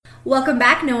Welcome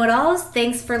back, Know It Alls.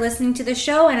 Thanks for listening to the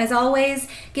show. And as always,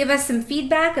 give us some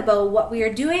feedback about what we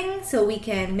are doing so we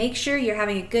can make sure you're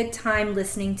having a good time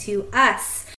listening to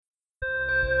us.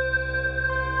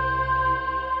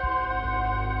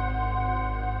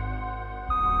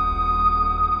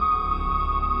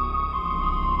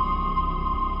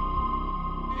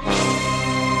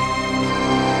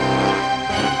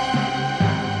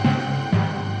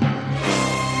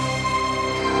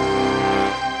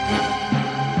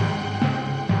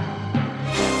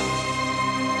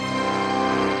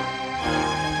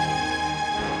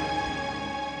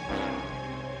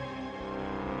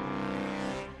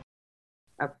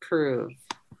 Approve.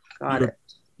 Got You it.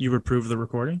 you approve the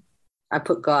recording? I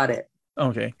put got it.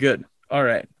 Okay, good. All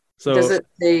right. Does So it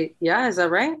say, yeah, is that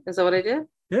right? Is that what I did?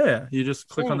 yeah, you just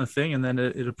click on Yeah. the thing and then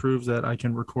it approves that I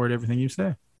can record everything you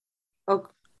say. Oh,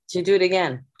 do you do it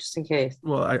again, just in case?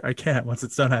 Well, I can't. Once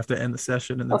it's done, I have to end the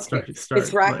session and then Okay. It's start.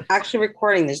 But actually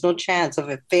recording. There's no chance of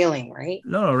it failing, right?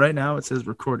 no, right now it says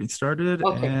recording started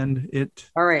Okay. and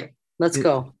All right. Let's it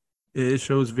go. it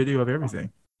shows video of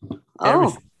everything.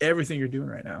 Oh, Everything you're doing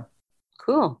right now.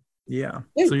 cool. Yeah.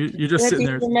 So Good. you're just Gonna sitting be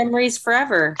there. your memories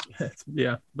forever.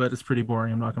 Yeah, but it's pretty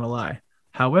boring. I'm not going to lie.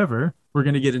 However, we're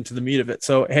going to get into the meat of it.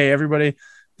 So, hey, everybody,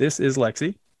 this is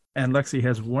Lexi, and Lexi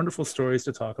has wonderful stories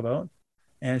to talk about.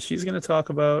 And she's going to talk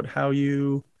about how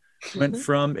you went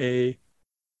from a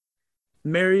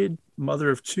married mother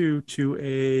of two to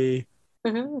a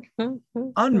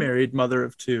unmarried mother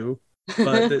of two.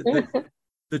 But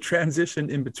the transition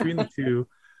in between the two,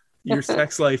 your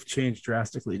sex life changed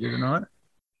drastically, did it not?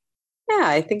 Yeah,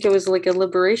 I think it was like a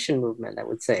liberation movement, I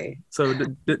would say. So,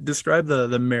 describe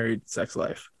the married sex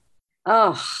life.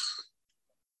 Oh,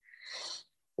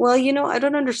 well, I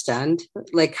don't understand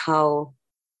like how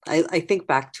I think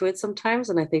back to it sometimes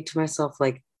and I think to myself,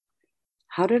 like,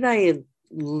 how did I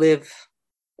live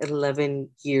 11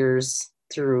 years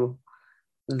through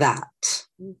that?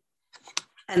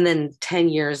 And then 10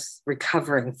 years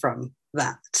recovering from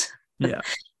that. Yeah.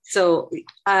 So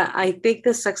I think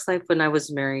the sex life when I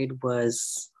was married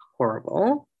was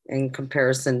horrible in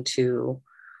comparison to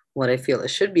what I feel it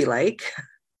should be like.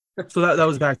 So that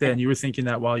was back then. You were thinking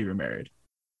that while you were married.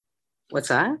 What's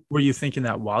that? Were you thinking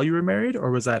that while you were married,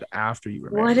 or was that after you were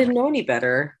Well, I married? didn't know any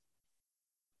better.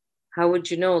 How would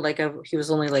you know? Like he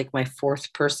was only like my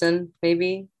fourth person,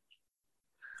 maybe.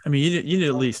 I mean, you need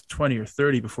at least 20 or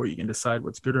 30 before you can decide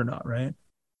what's good or not, right?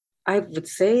 I would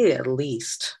say at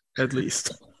least. At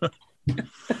least.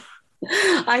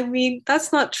 I mean,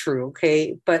 that's not true,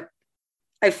 okay? But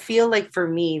I feel like for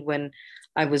me, when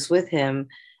I was with him,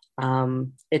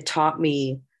 it taught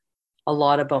me a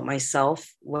lot about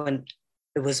myself when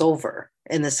it was over.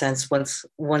 In the sense,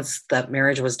 once that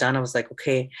marriage was done, I was like,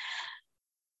 okay,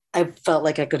 I felt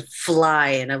like I could fly,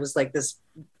 and I was like this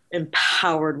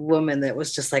empowered woman that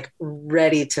was just like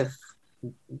ready to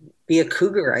be a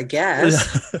cougar, I Yeah.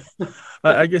 guess.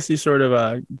 I guess you sort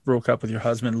of broke up with your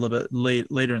husband a little bit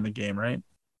later in the game, right?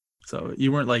 So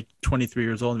you weren't like 23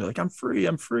 years old and be like, I'm free,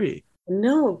 I'm free.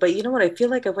 No, but you know what? I feel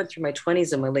like I went through my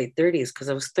 20s and my late 30s because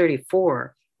I was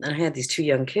 34 and I had these two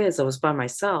young kids. I was by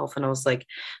myself and I was like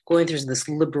going through this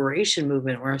liberation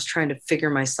movement where I was trying to figure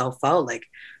myself out. Like,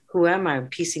 who am I? I'm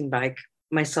piecing back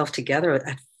myself together.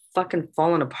 I'd fucking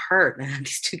fallen apart and I had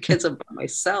these two kids by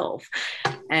myself.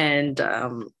 And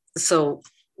so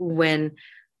when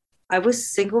I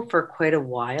was single for quite a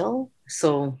while,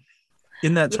 so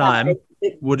In that yeah, time,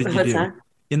 what did you what's do? that?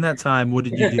 In that time, what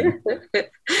did you do?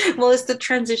 Well, it's the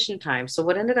transition time. So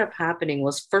what ended up happening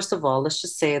was, first of all, let's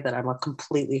just say that I'm a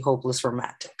completely hopeless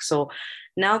romantic. So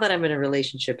now that I'm in a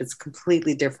relationship, it's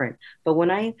completely different. But when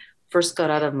I first got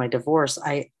out of my divorce,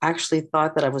 I actually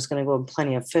thought that I was going to go in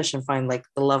Plenty of Fish and find like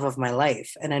the love of my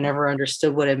life. And I never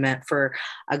understood what it meant for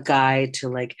a guy to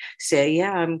like say,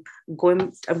 yeah, I'm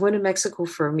going to Mexico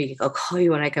for a meeting. I'll call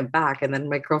you when I come back. And then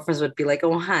my girlfriends would be like,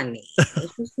 oh, honey,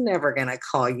 he's never going to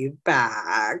call you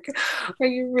back. Are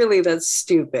you really that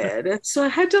stupid? So I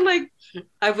had to like,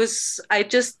 I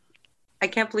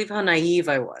can't believe how naive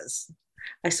I was.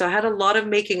 So I had a lot of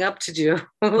making up to do.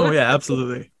 Oh yeah,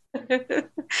 absolutely. I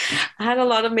had a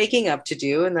lot of making up to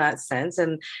do in that sense.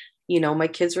 And, my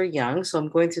kids were young. So I'm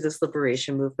going through this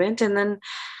liberation movement. And then,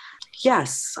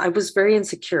 yes, I was very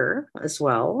insecure as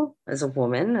well as a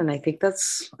woman. And I think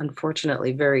that's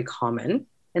unfortunately very common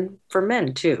and for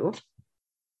men too.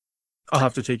 I'll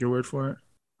have to take your word for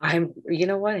it. You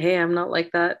know what? Hey, I'm not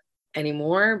like that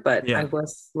anymore, but I Yeah.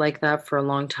 was like that for a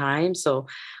long time. So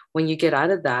when you get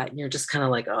out of that, you're just kind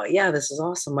of like, oh, yeah, this is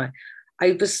awesome.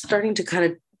 I was starting to kind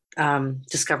of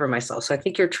discover myself. So I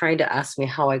think you're trying to ask me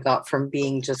how I got from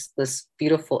being just this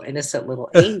beautiful, innocent little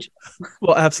angel.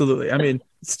 Well, absolutely. I mean,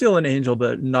 still an angel,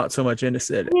 but not so much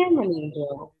innocent. I am an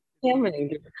angel. I am an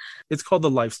angel. It's called the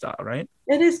lifestyle, right?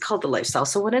 It is called the lifestyle.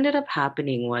 So what ended up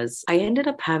happening was I ended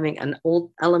up having an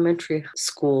old elementary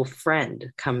school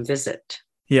friend come visit.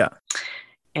 Yeah.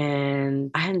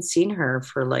 And I hadn't seen her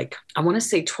for like, I want to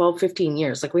say 12, 15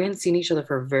 years. Like we hadn't seen each other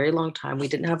for a very long time. We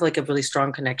didn't have like a really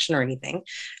strong connection or anything.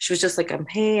 She was just like,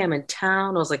 hey, I'm in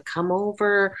town. I was like, come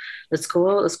over. Let's go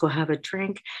out. Let's go have a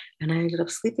drink. And I ended up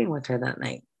sleeping with her that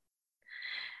night.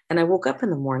 And I woke up in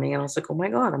the morning and I was like, oh my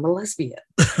God, I'm a lesbian.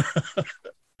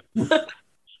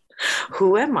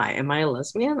 Who am I? Am I a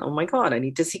lesbian? Oh my God, I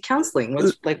need to see counseling.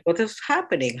 What is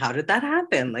happening? How did that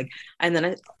happen? Like, and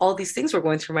then all these things were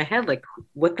going through my head, like,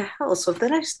 what the hell? So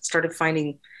then I started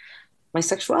finding my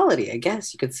sexuality, I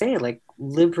guess you could say, like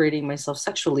liberating myself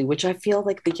sexually, which I feel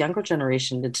like the younger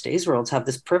generation in today's world have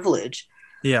this privilege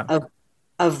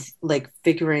of like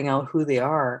figuring out who they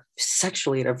are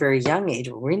sexually at a very young age.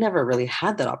 We never really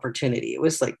had that opportunity. It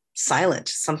was like silent,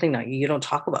 something that you don't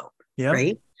talk about,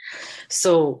 right?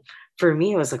 So for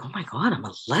me, it was like, oh my God, I'm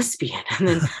a lesbian.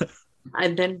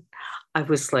 And then I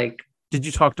was like, did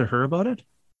you talk to her about it?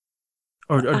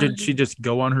 Or did she just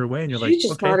go on her way and you're like,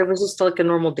 just thought it was just like a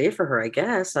normal day for her, I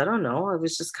guess. I don't know. I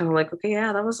was just kind of like, okay,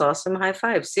 yeah, that was awesome. High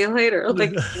five. See you later.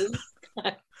 Like,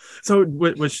 so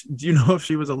do you know if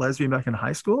she was a lesbian back in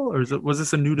high school, or was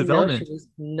this a new development? No, she was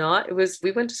not.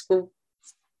 We went to school.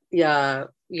 Yeah.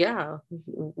 I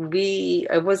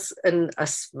was in a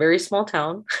very small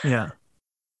town. Yeah.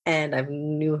 And I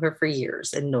knew her for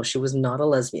years. And no, she was not a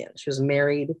lesbian. She was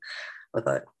married with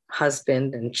a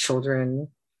husband and children.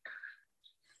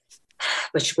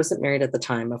 But she wasn't married at the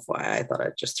time, of why I thought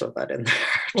I'd just throw that in there.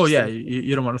 Well, yeah,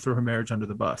 you don't want to throw her marriage under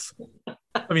the bus.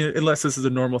 I mean, unless this is a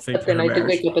normal thing. But then I did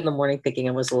wake up in the morning thinking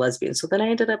I was a lesbian. So then I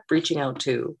ended up reaching out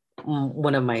to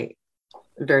one of my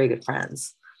very good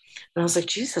friends. And I was like,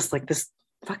 Jesus, like this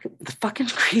fucking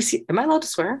crazy. Am I allowed to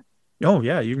swear? Oh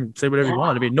yeah, you can say whatever you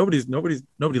want. I mean, nobody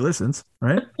listens,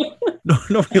 right?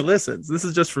 Nobody listens. This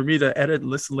is just for me to edit and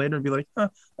listen later and be like,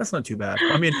 that's not too bad.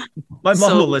 I mean, my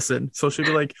mom will listen, so she'll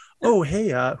be like, oh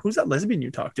hey, who's that lesbian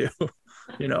you talked to?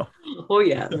 You know. Oh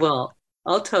yeah. Well,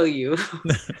 I'll tell you.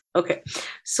 Okay.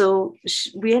 So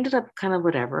we ended up kind of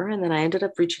whatever. And then I ended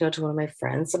up reaching out to one of my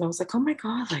friends and I was like, oh my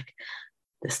God, like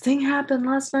this thing happened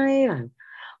last night. And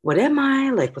what am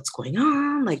I? Like, what's going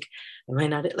on? Like, am I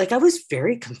not? Like, I was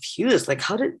very confused. Like,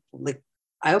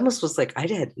 I almost was like, I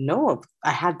didn't know I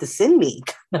had this in me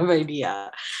kind of idea.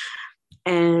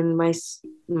 And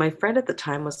my friend at the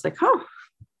time was like, oh,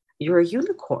 you're a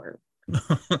unicorn.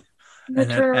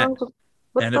 and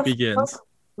it begins.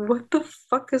 What the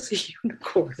fuck is a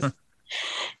unicorn?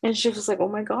 And she was like, oh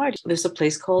my God, there's a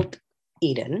place called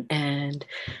Eden and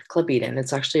Club Eden.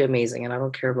 It's actually amazing. And I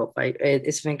don't care about fight.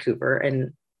 It's Vancouver,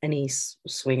 and any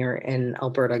swinger in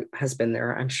Alberta has been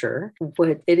there, I'm sure.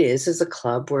 What it is a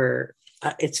club where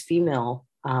it's female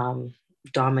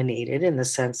dominated, in the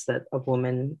sense that a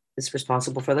woman is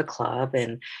responsible for the club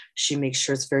and she makes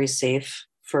sure it's very safe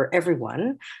for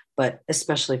everyone, but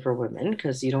especially for women,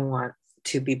 because you don't want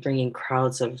to be bringing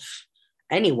crowds of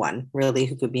anyone really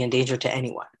who could be in danger to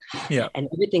anyone. Yeah. And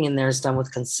everything in there is done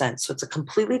with consent. So it's a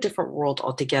completely different world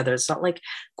altogether. It's not like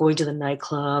going to the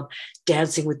nightclub,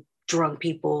 dancing with drunk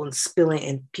people and spilling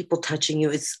and people touching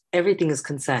you. Everything is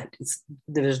consent.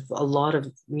 There's a lot of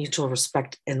mutual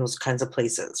respect in those kinds of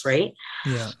places, right?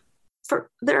 Yeah.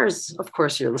 There's of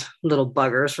course your little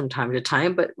buggers from time to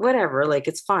time, but whatever, like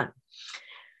it's fun.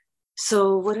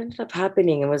 So what ended up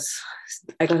happening was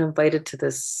I got invited to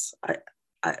this.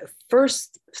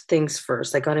 First things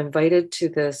first, I got invited to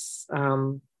this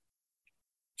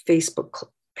Facebook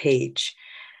page,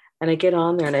 and I get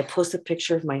on there and I post a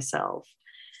picture of myself.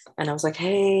 And I was like,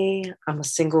 hey, I'm a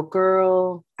single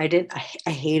girl. I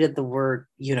hated the word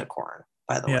unicorn,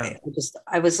 by the way.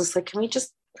 I was just like, can we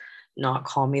just not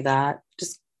call me that?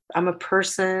 I'm a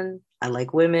person. I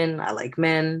like women. I like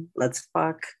men. Let's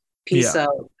fuck. Peace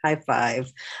out. High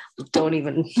five. Don't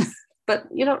even, but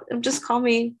just call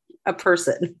me a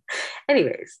person.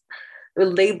 Anyways, the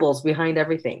labels behind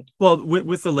everything. Well,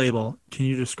 with the label, can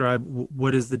you describe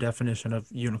what is the definition of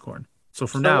unicorn? So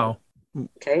now,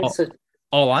 okay,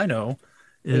 all I know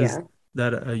is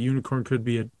that a unicorn could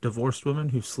be a divorced woman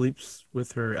who sleeps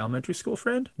with her elementary school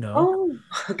friend. No. Oh,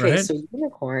 okay. Right? So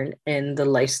unicorn in the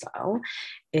lifestyle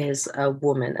is a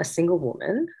single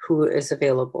woman who is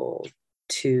available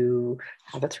to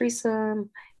have a threesome,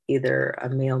 either a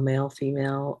male,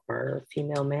 female, or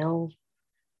female, male,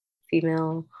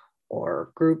 female,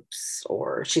 or groups,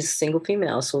 or she's a single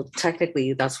female. So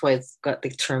technically that's why it's got the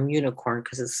term unicorn,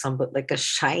 because it's somewhat like a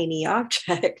shiny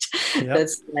object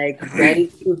that's like ready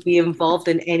to be involved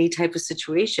in any type of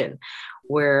situation.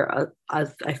 Where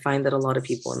I find that a lot of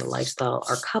people in the lifestyle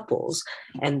are couples,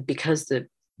 and because the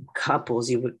couples,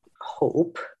 you would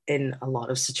hope in a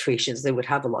lot of situations they would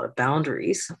have a lot of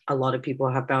boundaries. A lot of people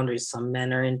have boundaries. Some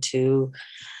men are into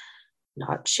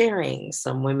not sharing,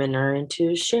 some women are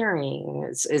into sharing.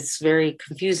 It's very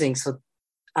confusing. So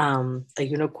a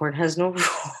unicorn has no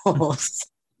rules.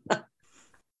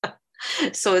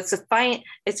 So it's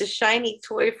a shiny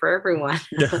toy for everyone.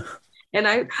 And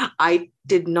I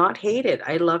did not hate it.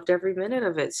 I loved every minute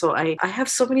of it. So I have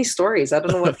so many stories. I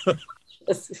don't know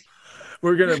what.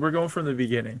 We're going from the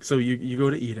beginning. So you go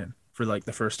to Eden for like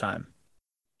the first time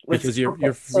because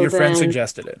your friend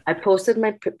suggested it. I posted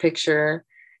my picture,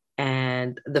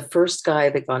 and the first guy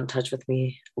that got in touch with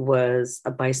me was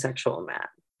a bisexual man.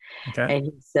 Okay. And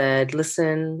he said,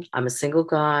 listen, I'm a single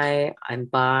guy. I'm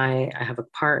bi. I have a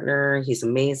partner. He's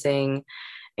amazing.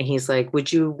 And he's like,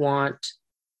 would you want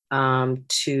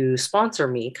to sponsor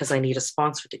me? Because I need a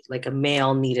sponsor, like a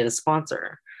male needed a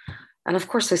sponsor. And of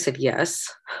course I said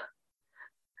yes.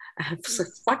 I was like,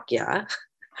 fuck yeah.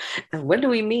 And when do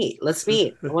we meet? Let's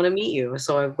meet. I want to meet you.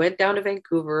 So I went down to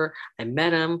Vancouver. I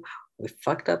met him. We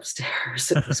fucked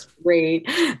upstairs. It was great.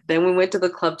 Then we went to the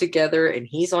club together, and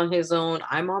he's on his own.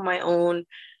 I'm on my own.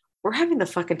 We're having the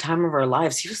fucking time of our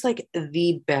lives. He was like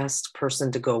the best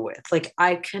person to go with. Like,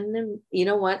 I can, you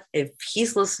know what? If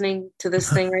he's listening to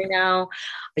this thing right now,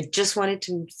 I just wanted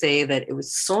to say that it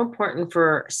was so important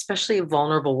for especially a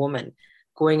vulnerable woman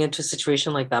going into a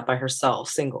situation like that by herself,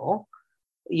 single,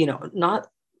 you know, not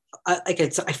like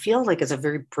I feel like it's a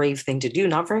very brave thing to do.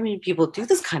 Not very many people do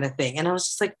this kind of thing. And I was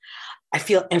just like, I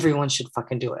feel everyone should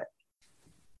fucking do it.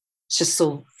 It's just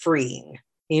so freeing.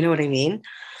 You know what I mean?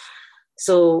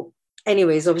 So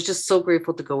anyways, I was just so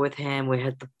grateful to go with him. We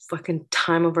had the fucking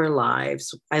time of our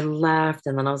lives. I left,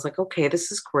 and then I was like, okay,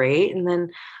 this is great. And then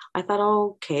I thought,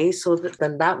 oh, okay, so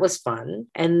then that was fun.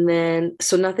 And then,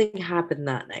 so nothing happened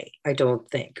that night, I don't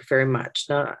think, very much.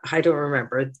 No, I don't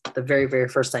remember the very, very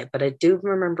first night, but I do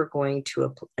remember going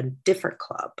to a different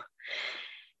club.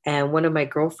 And one of my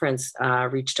girlfriends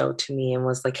reached out to me and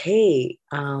was like, hey,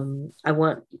 I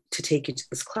want to take you to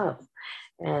this club,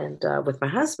 and with my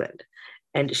husband.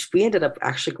 And we ended up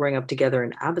actually growing up together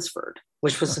in Abbotsford,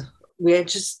 which was, we had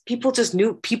just, people just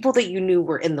knew, people that you knew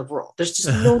were in the world. There's just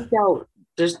no doubt.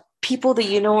 There's people that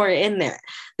you know are in there.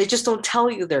 They just don't tell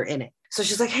you they're in it. So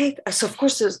she's like, hey, so of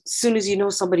course, as soon as you know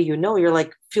somebody, you know, you're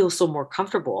like, feel so more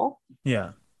comfortable.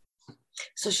 Yeah.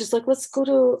 So she's like, let's go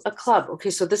to a club. Okay,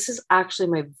 so this is actually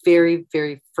my very,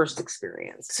 very first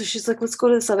experience. So she's like, let's go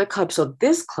to this other club. So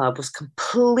this club was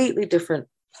completely different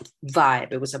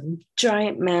vibe. It was a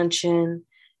giant mansion.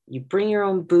 You bring your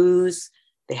own booze.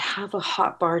 They have a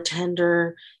hot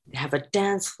bartender. They have a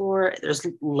dance floor. There's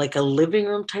like a living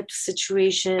room type of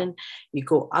situation. You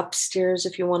go upstairs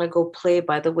if you want to go play.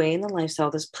 By the way, in the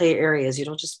lifestyle, there's play areas. You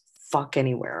don't just fuck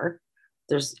anywhere.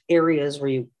 There's areas where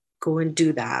you go and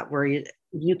do that, where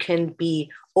you can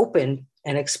be open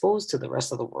and exposed to the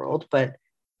rest of the world, but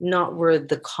not where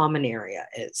the common area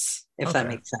is, if that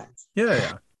makes sense.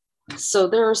 Yeah. So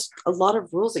there's a lot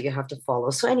of rules that you have to follow.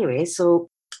 So anyway, so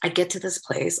I get to this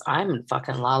place. I'm in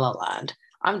fucking La La Land.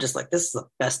 I'm just like, this is the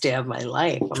best day of my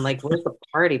life. I'm like, where's the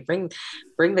party? Bring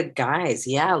the guys.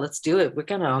 Yeah, let's do it. We're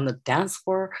gonna on the dance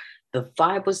floor. The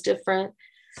vibe was different.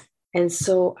 And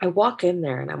so I walk in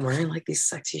there, and I'm wearing like these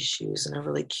sexy shoes and a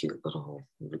really cute little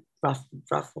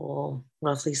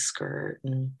ruffly skirt.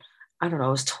 And I don't know,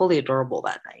 it was totally adorable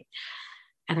that night.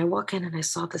 And I walk in, and I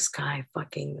saw this guy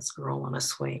fucking this girl on a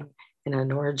swing in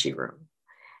an orgy room.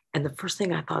 And the first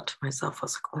thing I thought to myself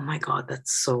was like, oh my God,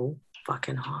 that's so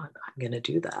fucking hot. I'm going to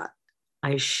do that.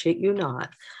 I shit you not.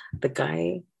 The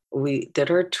guy, we did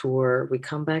our tour. We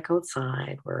come back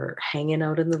outside. We're hanging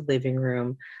out in the living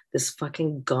room. This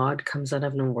fucking god comes out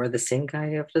of nowhere. The same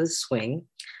guy after the swing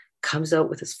comes out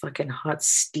with this fucking hot,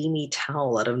 steamy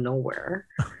towel out of nowhere.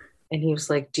 And he was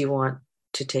like, do you want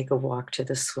to take a walk to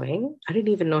the swing? I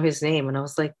didn't even know his name. And I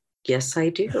was like, yes, I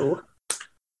do.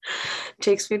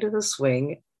 Takes me to the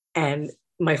swing. And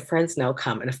my friends now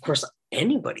come. And of course,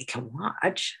 anybody can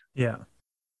watch. Yeah.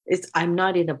 I'm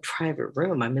not in a private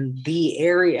room. I'm in the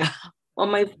area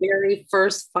on my very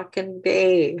first fucking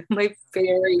day.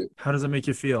 How does it make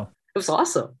you feel? It was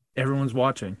awesome. Everyone's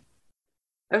watching.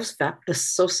 I was fat. It was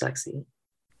so sexy.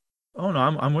 Oh no,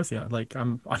 I'm with you. Like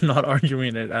I'm not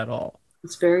arguing it at all.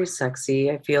 It's very sexy.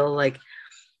 I feel like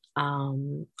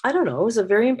I don't know, it was a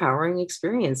very empowering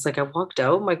experience. Like I walked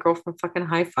out, my girlfriend fucking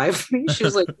high-fived me. She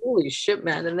was like, holy shit,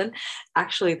 man. And then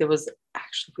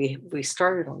we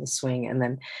started on the swing, and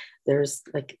then there's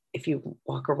like, if you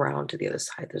walk around to the other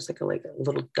side, there's like a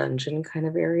little dungeon kind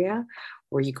of area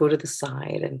where you go to the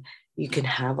side and you can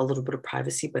have a little bit of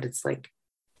privacy, but it's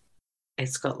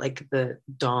got like the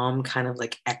Dom kind of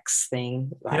like X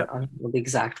thing. Yep. I don't know the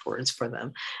exact words for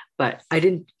them, but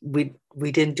we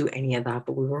didn't do any of that,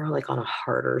 but we were like on a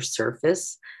harder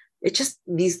surface. It just,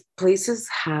 these places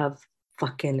have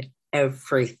fucking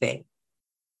everything.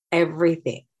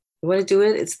 Everything. You want to do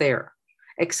it, it's there.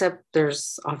 Except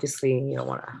there's obviously, you don't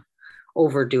want to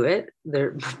overdo it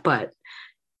there, but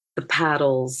the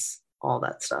paddles, all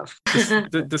that stuff.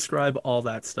 Describe all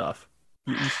that stuff.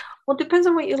 Well, it depends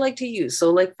on what you like to use.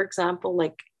 So like, for example,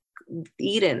 like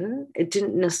Eden, it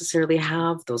didn't necessarily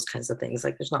have those kinds of things.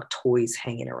 Like there's not toys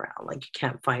hanging around. Like you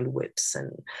can't find whips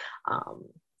and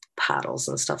paddles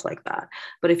and stuff like that.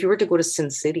 But if you were to go to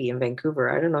Sin City in Vancouver,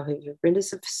 I don't know, have you been to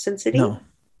Sin City? No,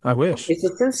 I wish. It's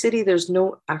a Sin City. There's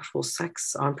no actual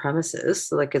sex on premises.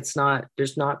 Like there's no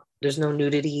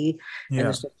nudity and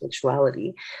there's no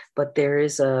sexuality, but there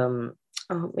is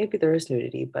maybe there is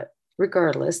nudity, but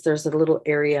regardless, there's a little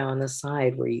area on the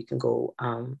side where you can go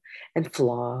and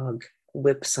flog,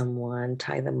 whip someone,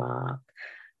 tie them up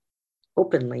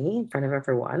openly in front of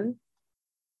everyone.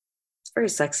 It's very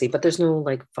sexy, but there's no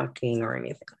like fucking or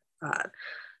anything like that.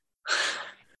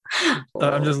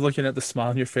 I'm just looking at the smile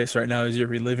on your face right now as you're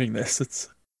reliving this.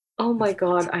 Oh my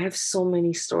God, I have so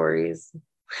many stories.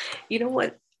 You know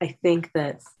what? I think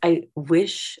that I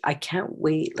can't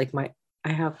wait. Like my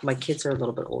kids are a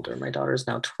little bit older. My daughter's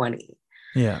now 20.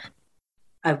 Yeah.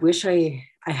 I wish I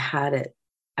had it.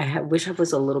 Wish I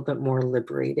was a little bit more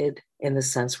liberated, in the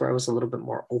sense where I was a little bit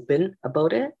more open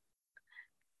about it,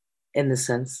 in the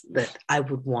sense that I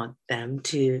would want them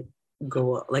to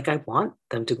go, like I want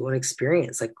them to go and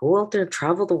experience, like go out there,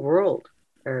 travel the world.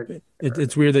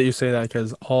 It's weird that you say that,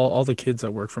 because all the kids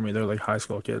that work for me, they're like high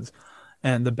school kids.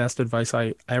 And the best advice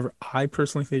I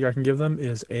personally think I can give them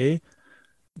is A,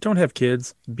 don't have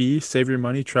kids. B, save your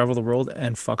money, travel the world,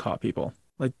 and fuck hot people.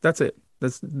 Like that's it.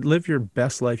 Live your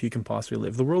best life you can possibly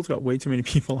live. The world's got way too many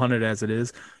people on it as it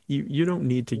is. You don't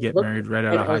need to get married right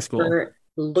out of high school.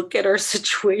 Look at our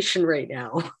situation right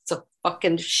now. It's a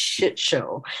fucking shit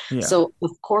show. Yeah. So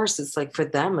of course it's like, for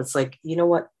them, it's like, you know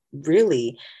what,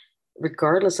 really,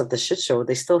 regardless of the shit show,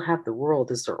 they still have the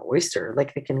world as their oyster.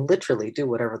 Like they can literally do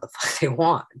whatever the fuck they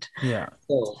want. Yeah.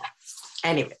 So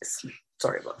anyways,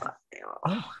 sorry about that.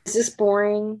 Is this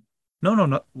boring?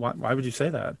 No. Why would you say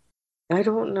that? I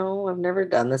don't know. I've never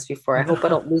done this before. I hope I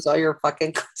don't lose all your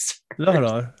fucking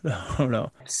customers.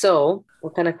 No. So,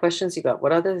 what kind of questions you got?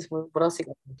 What else you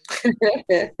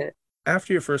got?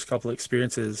 After your first couple of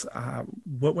experiences,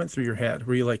 what went through your head?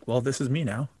 Were you like, well, this is me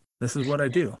now. This is what I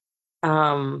do.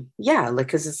 Yeah, like,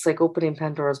 because it's like opening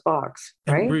Pandora's box,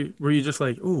 right? And were you just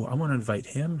like, oh, I want to invite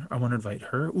him, I want to invite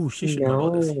her, oh, she should know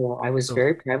about this? No, I was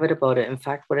very private about it. In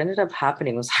fact, what ended up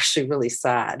happening was actually really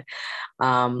sad.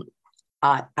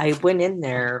 I went in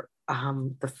there,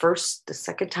 the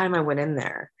second time I went in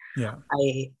there,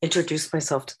 I introduced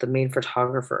myself to the main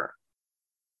photographer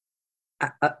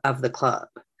of the club,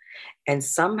 and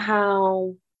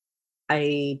somehow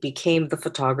I became the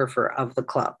photographer of the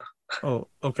club. Oh,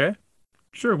 okay.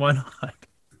 Sure, why not?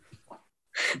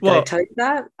 Did I tell you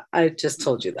that? I just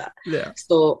told you that. Yeah.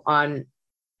 So on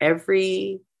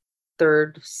every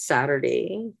third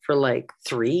Saturday for like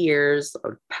 3 years, I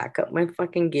would pack up my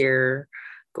fucking gear,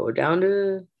 go down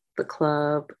to the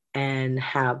club, and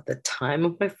have the time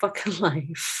of my fucking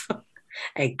life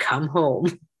and come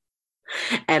home.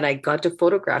 And I got to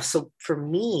photograph. So for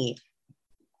me,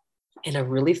 in a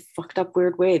really fucked up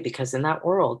weird way, because in that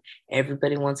world,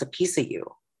 everybody wants a piece of you.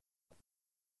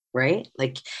 Right?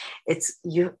 Like it's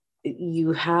you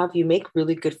make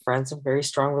really good friends and very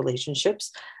strong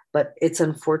relationships, but it's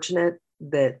unfortunate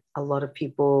that a lot of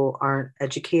people aren't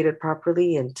educated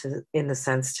properly in the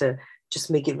sense to just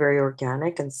make it very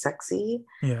organic and sexy.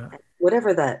 Yeah.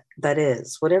 Whatever that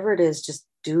is, whatever it is, just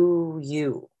do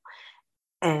you.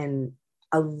 And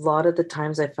a lot of the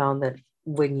times I found that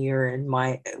when you're in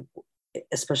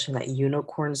especially in that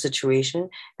unicorn situation,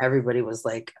 everybody was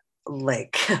like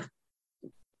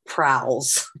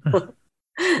prowls.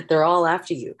 They're all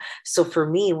after you. So for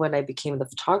me, when I became the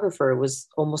photographer, it was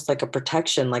almost like a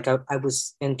protection. Like I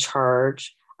was in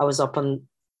charge. I was up on,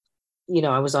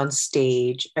 I was on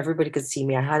stage. Everybody could see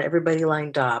me. I had everybody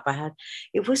lined up.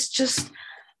 It was just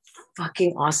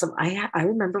fucking awesome. I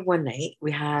remember one night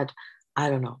we had, I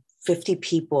don't know, 50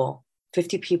 people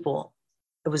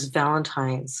it was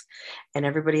Valentine's, and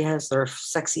everybody has their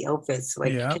sexy outfits.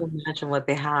 Like Yeah. you can imagine what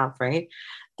they have, right?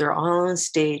 They're all on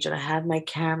stage, and I had my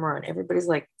camera, and everybody's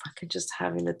like fucking just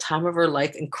having the time of her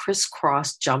life. And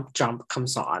Crisscross Jump Jump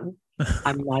comes on.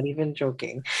 I'm not even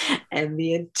joking. And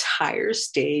the entire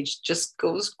stage just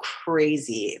goes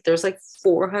crazy. There's like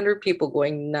 400 people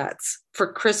going nuts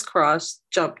for Crisscross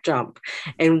Jump Jump.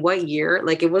 And what year?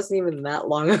 Like it wasn't even that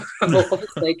long ago.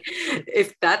 It's like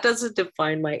if that doesn't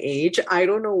define my age, I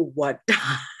don't know what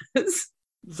does.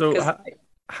 So 'Cause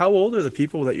how old are the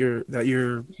people that you're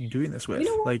doing this with? you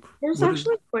know what? Like There's what is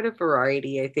actually quite a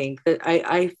variety, I think, that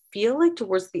I feel like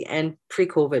towards the end,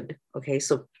 pre-COVID. Okay,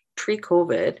 so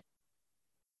pre-COVID,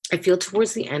 I feel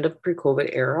towards the end of pre-COVID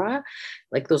era,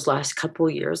 like those last couple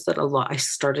of years, that I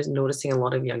started noticing a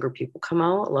lot of younger people come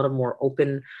out, a lot of more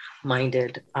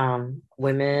open-minded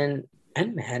women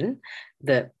and men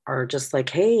that are just like,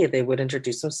 hey, they would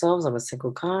introduce themselves. I'm a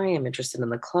single guy. I'm interested in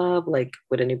the club. Like,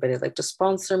 would anybody like to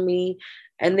sponsor me?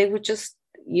 And they would just,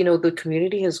 the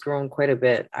community has grown quite a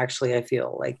bit, actually, I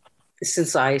feel like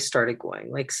since I started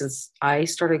going,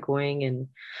 and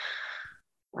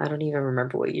I don't even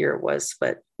remember what year it was,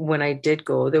 but when I did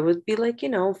go, there would be like,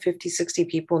 50, 60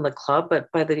 people in the club.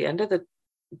 But by the end of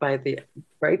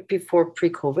right before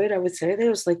pre-COVID, I would say there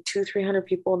was like 200-300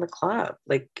 people in the club,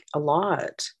 like a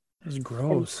lot. It's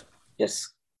gross. And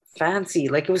just fancy.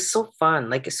 Like it was so fun.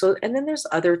 Like, so, and then there's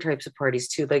other types of parties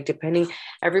too, like depending,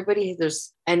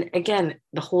 and again,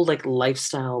 the whole like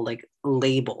lifestyle, like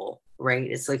label, right?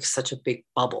 It's like such a big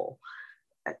bubble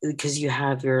because you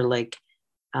have your like,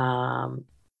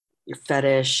 your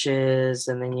fetishes,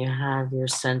 and then you have your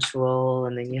sensual,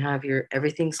 and then you have your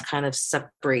everything's kind of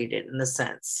separated in the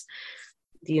sense.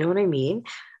 Do you know what I mean?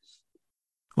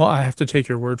 Well, I have to take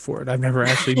your word for it. I've never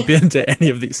actually been to any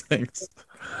of these things.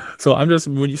 So I'm just,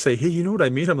 when you say, hey, you know what I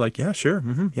mean? I'm like, yeah, sure.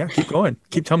 Yeah, keep going.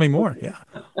 Keep telling me more. Yeah.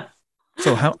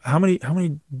 So how many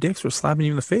dicks were slapping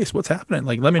you in the face? What's happening?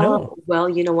 Like, let me know. Well,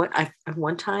 you know what?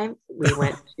 One time we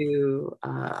went to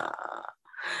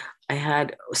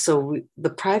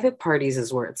the private parties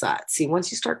is where it's at. See, once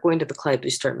you start going to the club, you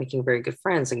start making very good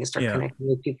friends, and you start connecting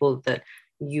with people that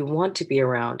you want to be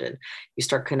around, and you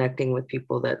start connecting with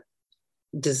people that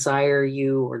desire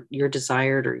you, or you're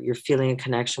desired, or you're feeling a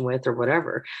connection with, or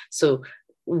whatever. So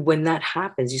when that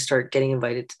happens, you start getting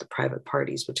invited to the private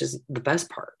parties, which is the best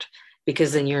part,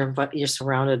 because then you're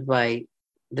surrounded by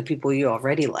the people you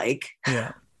already like,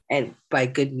 and by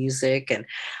good music, and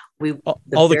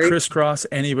all the crisscross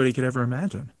anybody could ever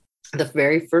imagine. The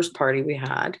very first party we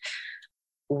had,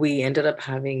 we ended up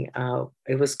having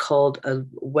it was called a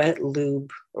wet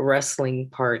lube wrestling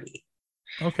party.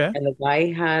 Okay. And the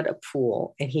guy had a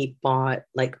pool, and he bought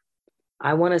like,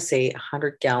 I want to say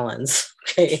 100 gallons,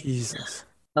 okay, Jesus,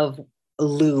 of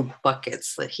lube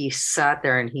buckets, that he sat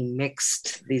there and he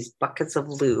mixed these buckets of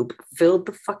lube, filled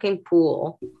the fucking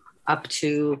pool up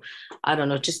to, I don't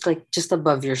know, just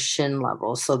above your shin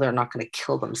level, so they're not going to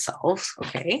kill themselves.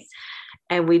 Okay.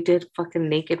 And we did fucking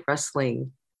naked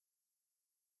wrestling.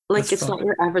 Like, that's it's fun. Not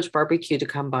your average barbecue to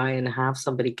come by and have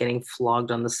somebody getting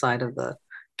flogged on the side of the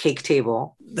cake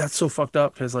table. That's so fucked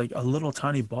up, because like a little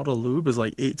tiny bottle of lube is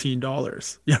like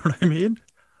 $18. You know what I mean?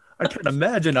 I can't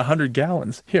imagine 100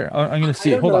 gallons. Here, I'm going to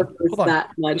see. Hold on. That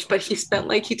much, but he spent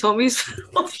like, he told me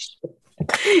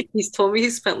he's told me he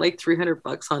spent like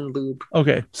 $300 on lube.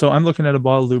 Okay, so I'm looking at a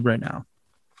bottle of lube right now.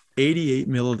 88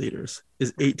 milliliters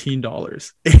is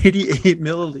 $18. 88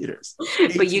 milliliters.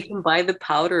 18. But you can buy the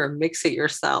powder and mix it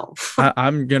yourself.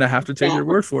 I'm gonna have to take your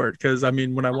word for it, because I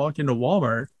mean, when I walk into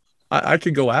Walmart, I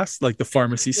could go ask like the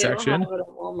pharmacy section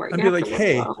and be like,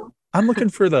 hey, I'm looking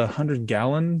for the 100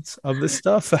 gallons of this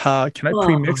stuff. Can I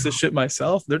pre-mix this shit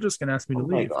myself? They're just gonna ask me to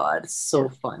leave. Oh my god, so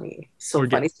funny. So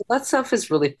funny. So that stuff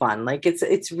is really fun. Like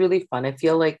it's really fun. I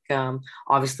feel like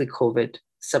obviously COVID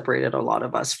separated a lot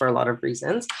of us for a lot of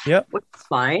reasons. Yeah. Which is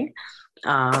fine.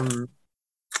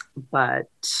 But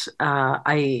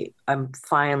I'm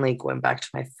finally going back to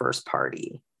my first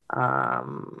party in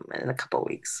a couple of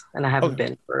weeks, and I haven't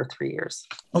been for 3 years.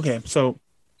 Okay, so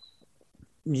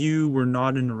you were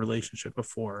not in a relationship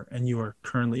before, and you are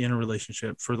currently in a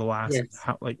relationship for the last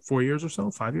like 4 years or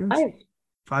so, 5 years?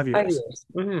 5 years. 5 years.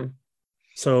 Mm-hmm.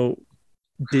 So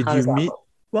did you meet?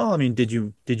 Well, I mean, did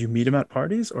you meet him at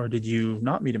parties, or did you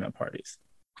not meet him at parties?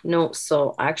 No.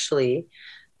 So actually,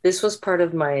 this was part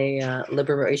of my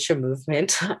liberation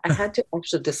movement. I had to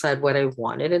actually decide what I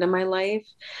wanted in my life.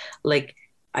 Like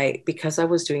because I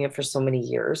was doing it for so many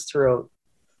years throughout,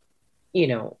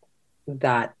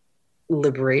 that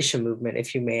liberation movement,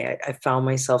 if you may, I found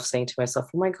myself saying to myself,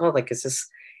 oh my God, like, is this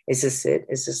it?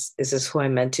 Is this who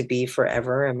I'm meant to be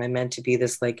forever? Am I meant to be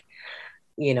this like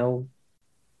you know,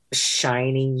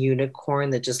 shining unicorn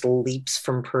that just leaps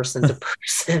from person to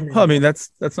person. Well, I mean,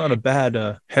 that's not a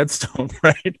bad headstone,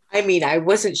 right? I mean, I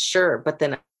wasn't sure, but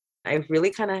then I really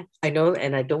kind of, I know,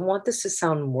 and I don't want this to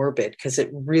sound morbid because it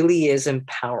really is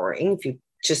empowering if you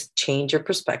just change your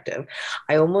perspective.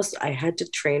 I had to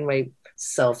train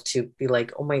myself to be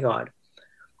like, oh my God,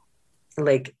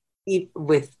 like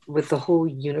with the whole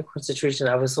unicorn situation,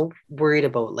 I was so worried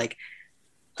about like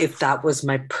if that was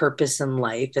my purpose in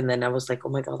life. And then I was like, oh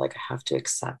my God, like I have to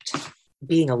accept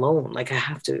being alone. Like I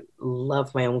have to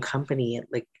love my own company. And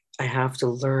like I have to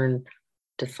learn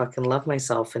to fucking love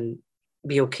myself and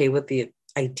be okay with the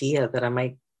idea that I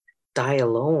might die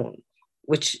alone,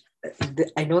 which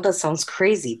I know that sounds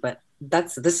crazy, but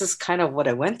this is kind of what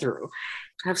I went through.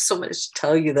 I have so much to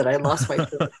tell you that I lost my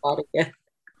thought again.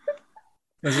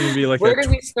 This is gonna be like where did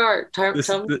we start? Tell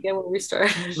me again where we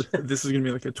start. This is gonna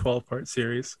be like a 12-part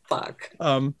series. Fuck.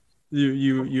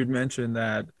 You'd mentioned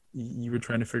that you were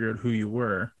trying to figure out who you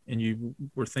were, and you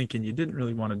were thinking you didn't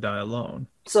really want to die alone.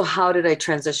 So how did I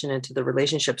transition into the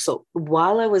relationship? So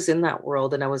while I was in that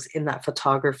world and I was in that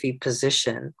photography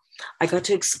position, I got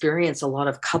to experience a lot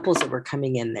of couples that were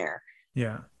coming in there.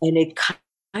 Yeah. And it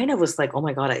kind of was like, oh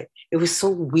my God, it was so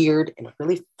weird in a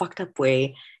really fucked up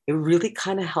way. It really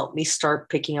kind of helped me start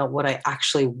picking out what I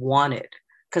actually wanted,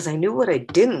 because I knew what I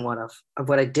didn't want,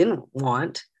 but I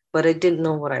didn't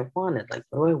know what I wanted. Like,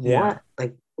 what do I want?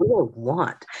 Like, what do I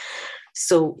want?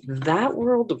 So that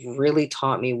world really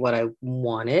taught me what I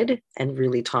wanted and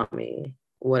really taught me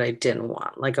what I didn't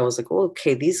want. Like, I was like, oh,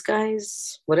 okay, these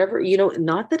guys, whatever,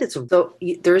 not that it's,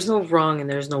 there is no wrong and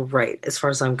there's no right as far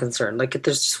as I'm concerned. Like,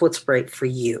 there's just what's right for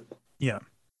you. Yeah.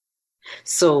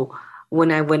 So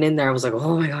when I went in there, I was like,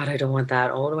 oh my God, I don't want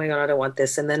that. Oh my God, I don't want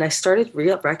this. And then I started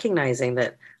recognizing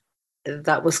that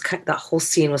that whole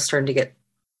scene was starting to get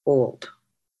old.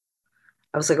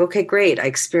 I was like, okay, great. I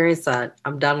experienced that.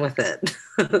 I'm done with it.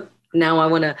 Now I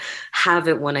want to have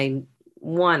it when I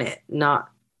want it, not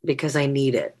because I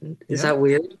need it. Is that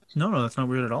weird? No, that's not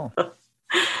weird at all.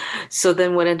 So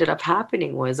then what ended up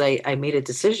happening was I made a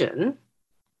decision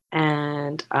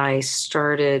and I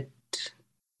started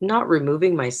not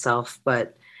removing myself,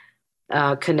 but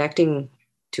connecting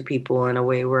to people in a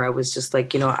way where I was just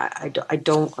like,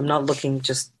 I'm not looking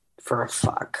just for a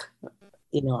fuck.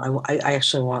 I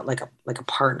actually want like a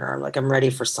partner. Like, I'm ready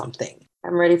for something.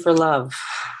 I'm ready for love.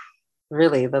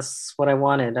 Really, that's what I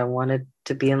wanted. I wanted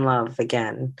to be in love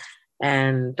again.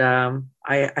 And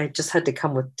I just had to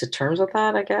come to terms with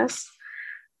that, I guess.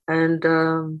 And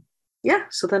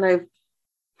so then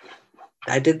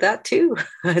I did that too.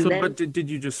 But did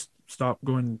you just stop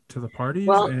going to the parties?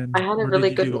 Well, I had a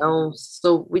really good no.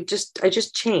 So I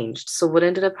just changed. So what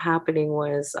ended up happening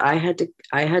was I had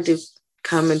to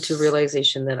come into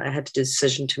realization that I had a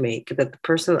decision to make, that the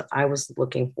person that I was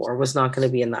looking for was not going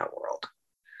to be in that world,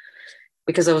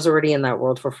 because I was already in that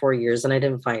world for 4 years and I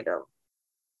didn't find him.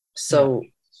 So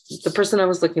the person I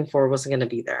was looking for wasn't going to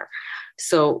be there.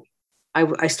 So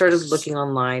I started looking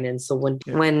online. And so when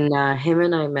him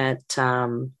and I met,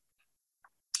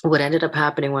 what ended up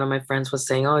happening, one of my friends was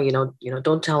saying, oh,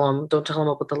 don't tell him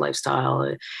about the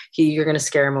lifestyle. You're going to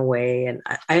scare him away. And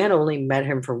I had only met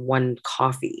him for one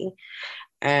coffee.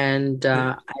 And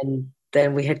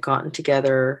then we had gotten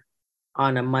together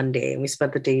on a Monday and we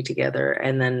spent the day together.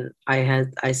 And then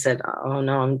I said, oh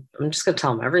no, I'm just going to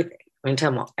tell him everything. I'm going to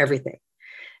tell him everything.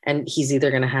 And he's either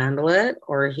going to handle it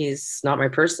or he's not my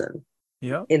person.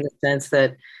 Yeah. In the sense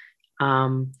that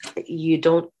you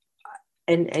don't,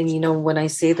 and when I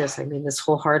say this, I mean this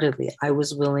wholeheartedly. I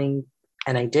was willing,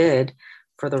 and I did,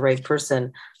 for the right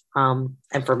person,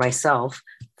 and for myself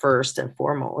first and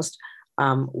foremost.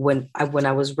 When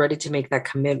I was ready to make that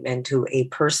commitment to a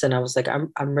person, I was like,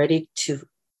 I'm ready to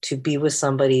be with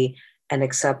somebody and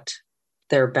accept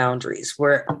their boundaries.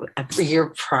 Where a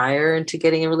year prior to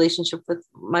getting a relationship with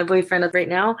my boyfriend right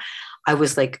now, I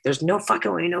was like, there's no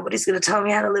fucking way nobody's going to tell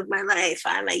me how to live my life.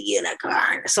 I'm a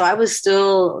unicorn. So I was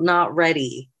still not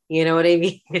ready. You know what I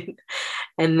mean?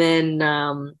 And then,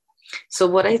 so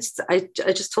what I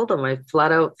just told him, I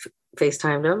flat out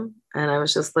FaceTimed him. And I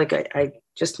was just like, I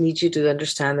just need you to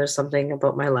understand there's something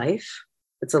about my life.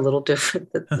 It's a little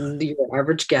different than your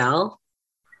average gal.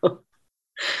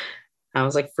 I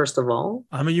was like, first of all,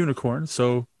 I'm a unicorn,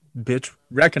 so bitch,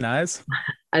 recognize.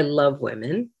 I love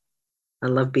women. I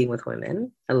love being with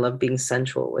women. I love being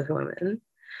sensual with women.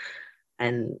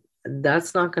 And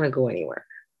that's not going to go anywhere.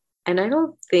 And I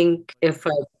don't think, if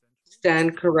I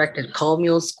stand corrected, call me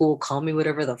old school, call me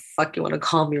whatever the fuck you want to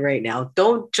call me right now.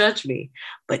 Don't judge me.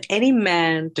 But any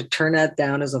man to turn that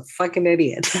down is a fucking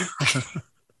idiot.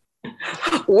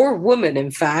 Or woman,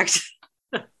 in fact.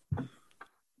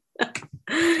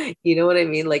 You know what I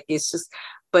mean? Like, it's just,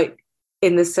 but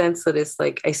in the sense that it's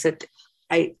like I said,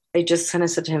 I just kind of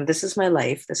said to him, this is my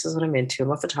life. This is what I'm into.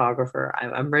 I'm a photographer.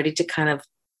 I'm ready to kind of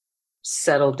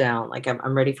settle down. Like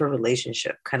I'm ready for a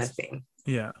relationship kind of thing.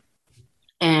 Yeah.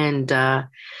 And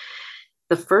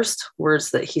the first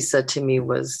words that he said to me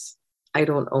was, I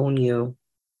don't own you.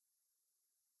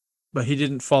 But he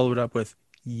didn't follow it up with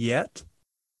yet.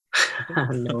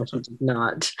 No, he did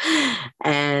not.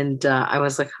 And I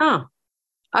was like, huh.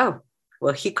 Oh,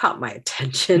 well, he caught my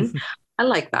attention. I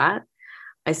like that.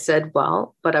 I said,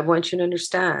 well, but I want you to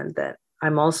understand that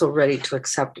I'm also ready to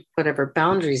accept whatever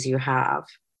boundaries you have,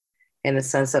 in the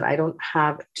sense that I don't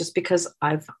have, just because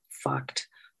I've fucked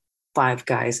 5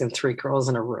 guys and 3 girls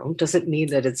in a room doesn't mean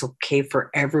that it's okay for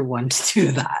everyone to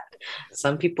do that.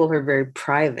 Some people are very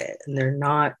private and they're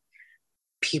not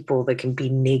people that can be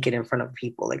naked in front of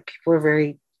people. Like, people are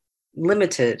very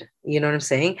limited, you know what I'm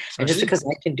saying? And just because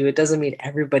I can do it doesn't mean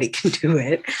everybody can do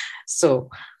it. So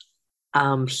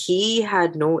he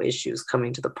had no issues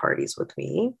coming to the parties with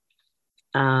me.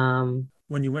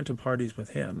 When you went to parties with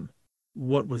him,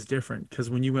 what was different? Because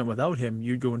when you went without him,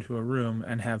 you'd go into a room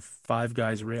and have 5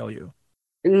 guys rail you.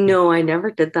 No, I never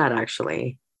did that,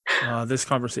 actually. This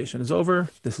conversation is over.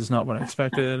 This is not what I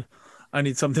expected. I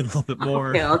need something a little bit more.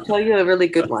 Okay, I'll tell you a really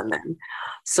good one then.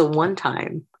 So one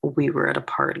time we were at a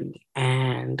party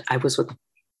and I was with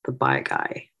the bi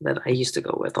guy that I used to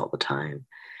go with all the time.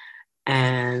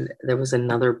 And there was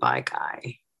another bi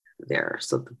guy there.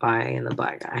 So the bi and the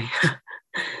bi guy.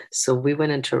 So we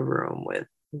went into a room with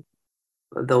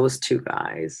those 2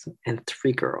 guys and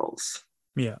 3 girls.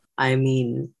 Yeah. I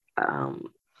mean,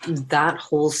 that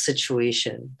whole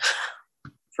situation,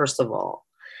 first of all,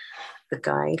 the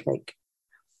guy, like,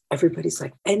 everybody's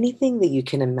like, anything that you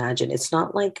can imagine. It's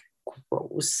not like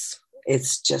gross.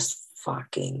 It's just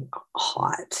fucking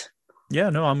hot. Yeah,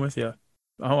 no, I'm with you.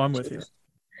 Oh, I'm with you.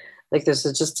 Like, there's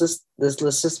just this,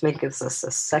 let's just make it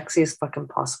as sexy as fucking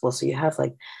possible. So you have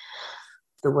like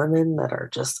the women that are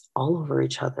just all over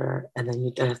each other. And then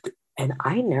you have and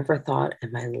I never thought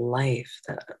in my life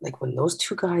that, like, when those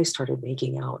 2 guys started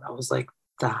making out, I was like,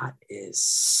 that is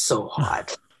so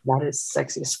hot. That is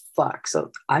sexy as fuck.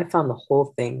 So I found the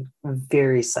whole thing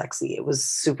very sexy. It was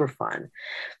super fun.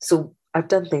 So I've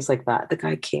done things like that. The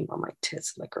guy came on my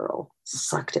tits and the girl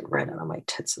sucked it right out of my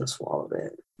tits and swallowed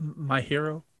it. My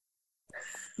hero.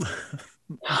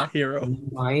 My hero.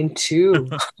 Mine too.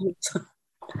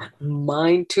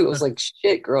 Mine too. I was like,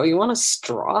 shit, girl, you want a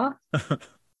straw?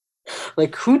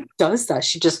 Like, who does that?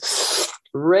 She just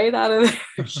right out of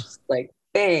there. She's like,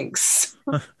 thanks.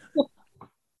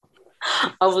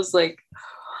 I was like,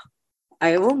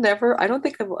 I don't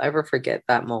think I will ever forget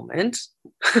that moment.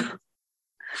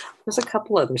 There's a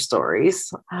couple other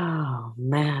stories. Oh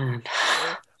man.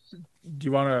 Do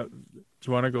you want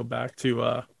to go back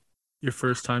to your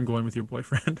first time going with your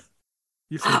boyfriend?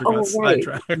 You said you got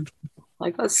sidetracked.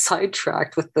 I got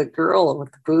sidetracked with the girl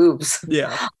with the boobs.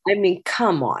 Yeah. I mean,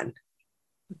 come on.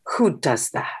 Who does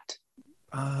that?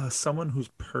 Someone who's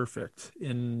perfect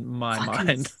in my Fucking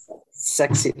mind.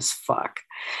 Sexy as fuck.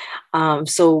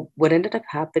 So what ended up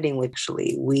happening,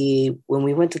 actually, when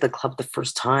we went to the club the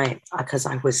first time, because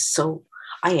I still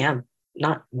am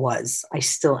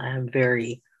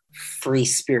very free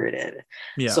spirited.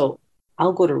 Yeah. So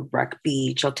I'll go to Wreck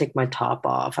Beach. I'll take my top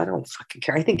off. I don't fucking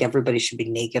care. I think everybody should be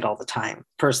naked all the time,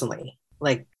 personally.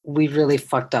 Like, we really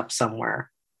fucked up somewhere.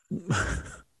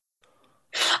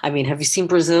 I mean, have you seen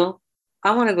Brazil?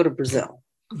 I want to go to Brazil.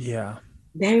 Yeah.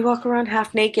 There you walk around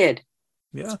half naked.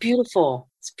 Yeah. It's beautiful.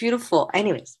 It's beautiful.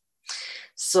 Anyways,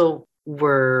 so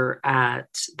we're at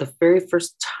the very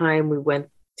first time we went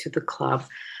to the club,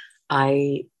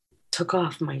 I took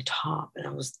off my top and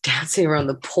I was dancing around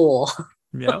the pole.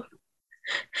 Yeah.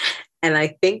 And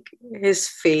I think his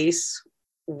face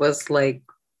was like,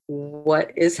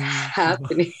 what is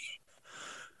happening?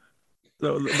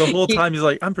 The whole time he's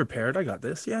like, I'm prepared. I got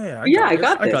this. Yeah. I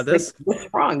got this. Like, what's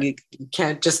wrong? You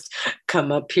can't just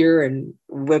come up here and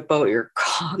whip out your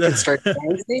cock and start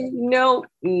dancing. No,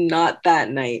 not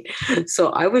that night. So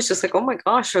I was just like, oh my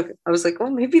gosh. I was like, oh,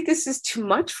 maybe this is too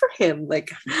much for him. Like,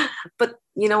 but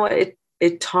you know what?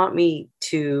 It taught me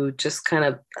to just kind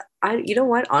of, you know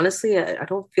what? Honestly, I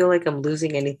don't feel like I'm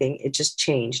losing anything. It just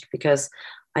changed because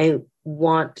I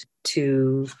want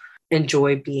to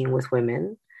enjoy being with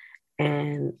women.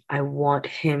 And I want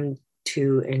him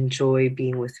to enjoy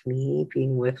being with me,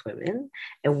 being with women.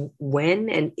 And when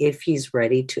and if he's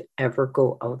ready to ever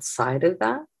go outside of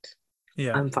that,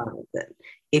 I'm fine with it.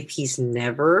 If he's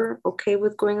never okay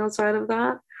with going outside of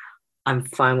that, I'm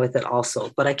fine with it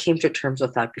also. But I came to terms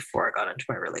with that before I got into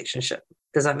my relationship.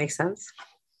 Does that make sense?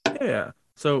 Yeah.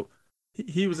 So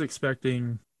he was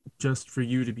expecting just for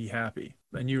you to be happy,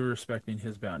 and you were respecting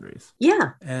his boundaries.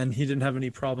 Yeah. And he didn't have any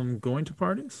problem going to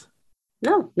parties?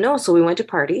 No. So we went to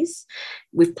parties.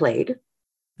 We've played.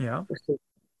 Yeah.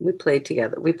 We played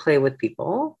together. We play with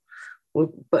people,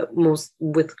 but most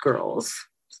with girls.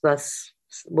 So that's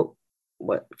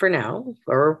what for now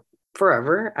or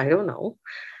forever. I don't know.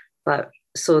 But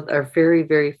so our very,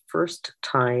 very first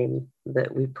time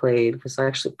that we played was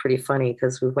actually pretty funny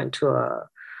because we went to a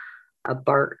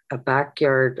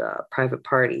backyard private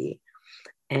party.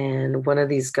 And one of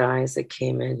these guys that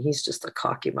came in, he's just a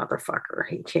cocky motherfucker.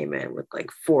 He came in with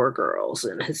like 4 girls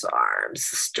in his arms,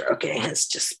 stroking his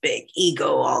just big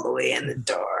ego all the way in the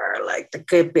door, like the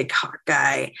good big hot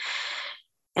guy.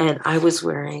 And I was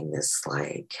wearing this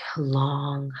like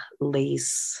long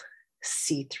lace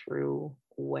see-through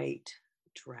white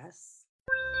dress.